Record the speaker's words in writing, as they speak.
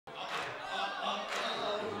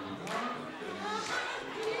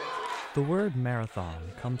The word marathon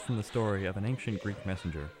comes from the story of an ancient Greek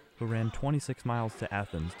messenger who ran 26 miles to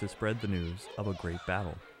Athens to spread the news of a great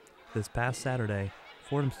battle. This past Saturday,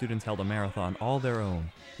 Fordham students held a marathon all their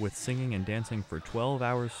own, with singing and dancing for 12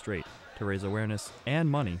 hours straight to raise awareness and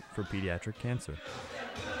money for pediatric cancer.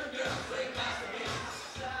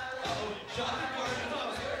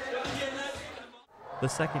 The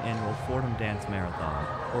second annual Fordham Dance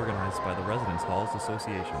Marathon, organized by the Residence Halls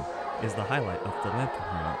Association, is the highlight of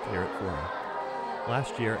philanthropy month here at Fordham.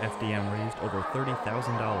 Last year, FDM raised over $30,000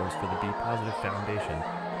 for the Be Positive Foundation,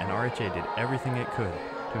 and RHA did everything it could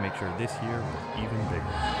to make sure this year was even bigger.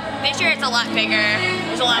 This year it's a lot bigger.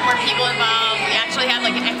 There's a lot more people involved. We actually have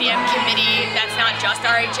like an FDM committee that's not just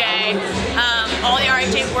RHA. All the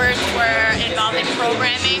RHA boards were involved in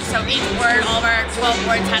programming, so each board, all of our 12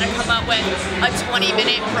 boards had to come up with a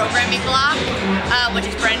 20-minute programming block, which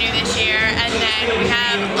is brand new this year. And then we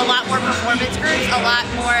have a lot more performance groups, a lot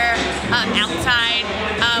more outside.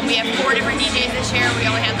 We have 4 different DJs this year. We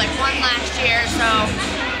only had like 1 last year, so.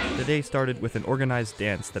 The day started with an organized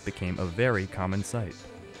dance that became a very common sight.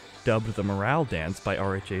 Dubbed the Morale Dance by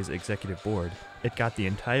RHA's executive board, it got the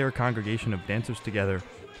entire congregation of dancers together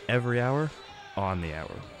every hour, on the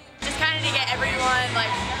hour. Just kind of to get everyone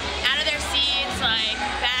like out of their seats, like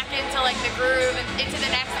back into like the groove and into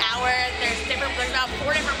the next hour. There's about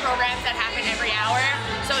 4 different programs that happen every hour.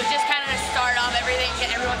 So it's just kind of to start off everything,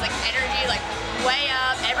 get everyone's like energy like way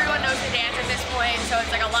up. Everyone knows the dance at this point, so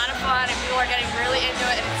it's like a lot of fun and people are getting really into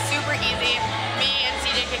it and it's super easy. Me and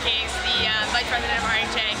CJ Kikakes, the vice president of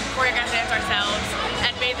RHA, choreographed the dance ourselves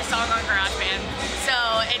and made the song on GarageBand.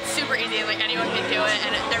 So it's super easy, like anyone can do it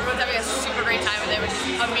and everyone's having a super great time with it, which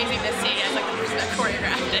is amazing to see as like the person that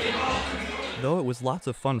choreographed it. Though it was lots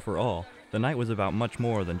of fun for all, the night was about much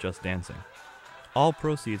more than just dancing. All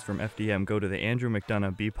proceeds from FDM go to the Andrew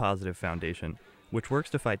McDonough Be Positive Foundation, which works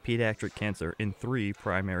to fight pediatric cancer in 3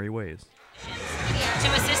 primary ways. To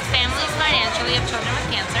assist families financially of children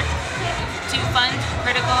with cancer, to fund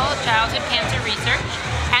critical childhood cancer research,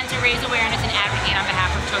 and to raise awareness and advocate on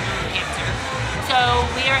behalf of children with cancer. So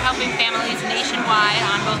we are helping families nationwide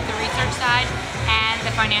on both the research side and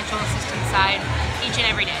the financial assistance side each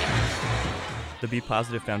and every day. The Be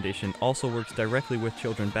Positive Foundation also works directly with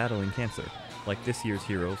children battling cancer, like this year's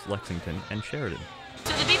heroes Lexington and Sheridan.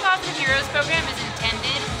 So the Be Positive Heroes program is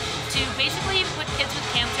intended to basically put kids with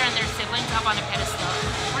cancer and their siblings up on a pedestal.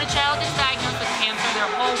 When a child is diagnosed with cancer, their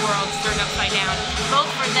whole world's turned upside down, both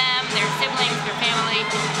for them, their siblings, their family.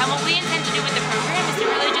 And what we intend to do with the program is to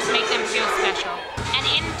really just make them feel special. And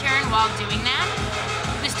in turn, while doing that,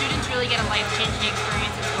 the students really get a life-changing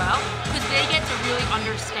experience as well, because they get to really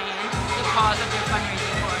understand the cause of their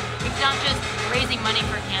fundraising for. It's not just raising money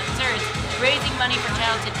for cancer, it's raising money for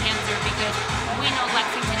childhood cancer because we know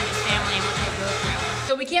Lexington and his family and what they go through.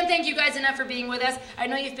 So we can't thank you guys enough for being with us. I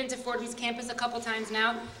know you've been to Fordham's campus a couple times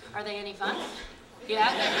now. Are they any fun? Yeah?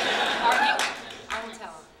 Are you? I won't tell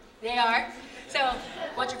them. They are. So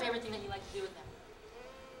what's your favorite thing that you like to do with them?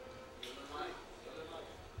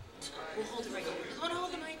 We'll hold it right here. You want to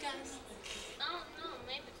hold the mic, guys? Oh no,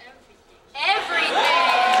 maybe everything. Everything!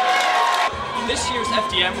 This year's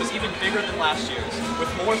FDM was even bigger than last year's,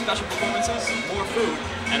 with more special performances, more food,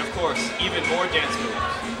 and of course, even more dance moves.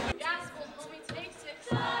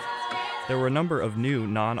 There were a number of new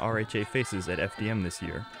non-RHA faces at FDM this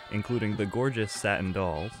year, including the gorgeous Satin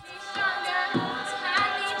Dolls,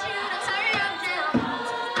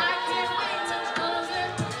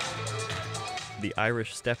 the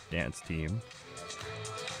Irish Step Dance team,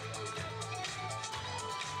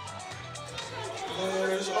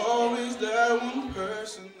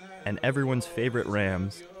 and everyone's favorite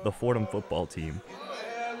Rams, the Fordham football team.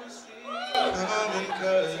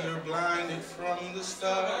 You're blinded from the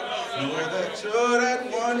start. Know that you're that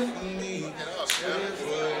one for me. For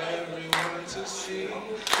everyone to see.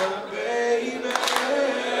 But baby,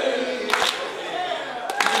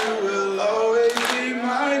 you will always be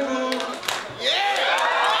my boo.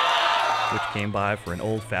 Yeah! Which came by for an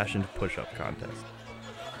old-fashioned push-up contest.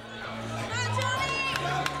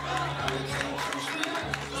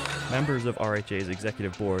 Members of RHA's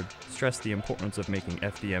executive board stressed the importance of making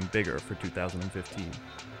FDM bigger for 2015.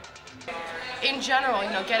 In general,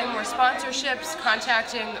 getting more sponsorships,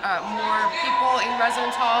 contacting more people in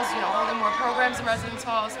residence halls, holding more programs in residence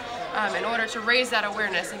halls in order to raise that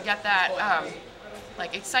awareness and get that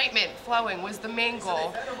excitement flowing was the main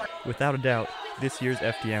goal. Without a doubt, this year's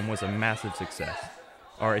FDM was a massive success.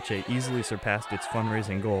 RHA easily surpassed its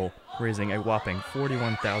fundraising goal, raising a whopping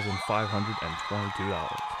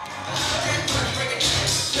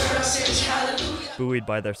 $41,522. Buoyed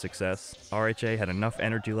by their success, RHA had enough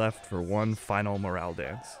energy left for one final morale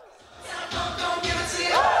dance.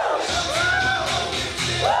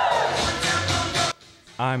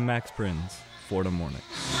 I'm Max Prinz, Fordham Morning.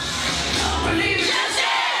 Believe